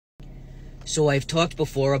So I've talked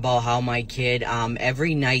before about how my kid,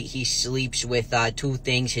 every night he sleeps with two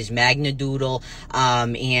things, his Magnadoodle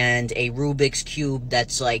and a Rubik's Cube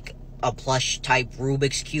that's like a plush type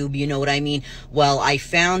Rubik's Cube, you know what I mean? Well, I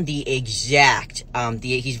found the exact,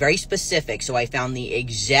 he's very specific, so I found the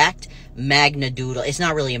exact Magnadoodle. It's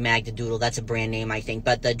not really a Magnadoodle, that's a brand name, I think,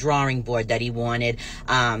 but the drawing board that he wanted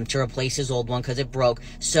to replace his old one because it broke.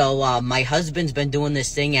 So my husband's been doing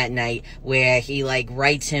this thing at night where he like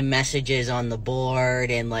writes him messages on the board,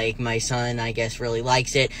 and like my son, I guess, really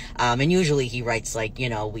likes it. And usually he writes like, you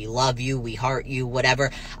know, we love you, we heart you, whatever.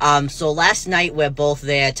 So last night we're both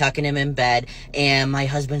there tucking him in bed, and my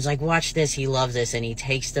husband's like, watch this, he loves this, and he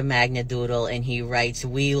takes the Magnadoodle and he writes,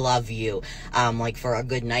 we love you, like for a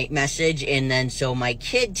good night message. And then so my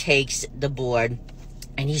kid takes the board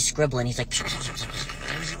and he's scribbling, he's like,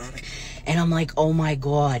 and I'm like, oh my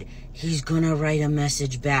God, he's gonna write a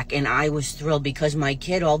message back. And I was thrilled because my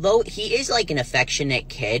kid, although he is like an affectionate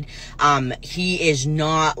kid, he is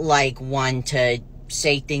not like one to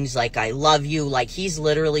say things like I love you. Like he's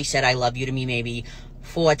literally said I love you to me maybe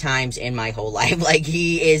 4 times in my whole life. Like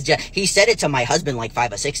he said it to my husband like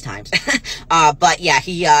 5 or 6 times. But yeah,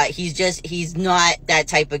 he's not that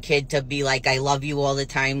type of kid to be like, I love you all the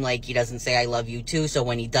time. Like he doesn't say I love you too. So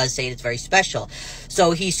when he does say it, it's very special.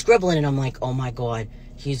 So he's scribbling and I'm like, oh my God,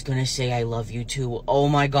 he's gonna say I love you too. Oh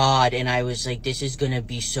my God. And I was like, this is gonna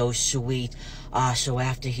be so sweet. So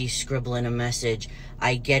after he's scribbling a message,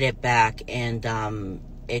 I get it back and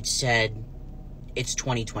it said, it's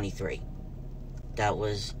 2023. That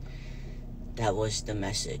was the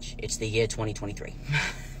message. It's the year 2023.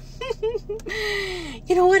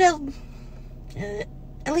 You know what?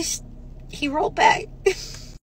 At least he wrote back.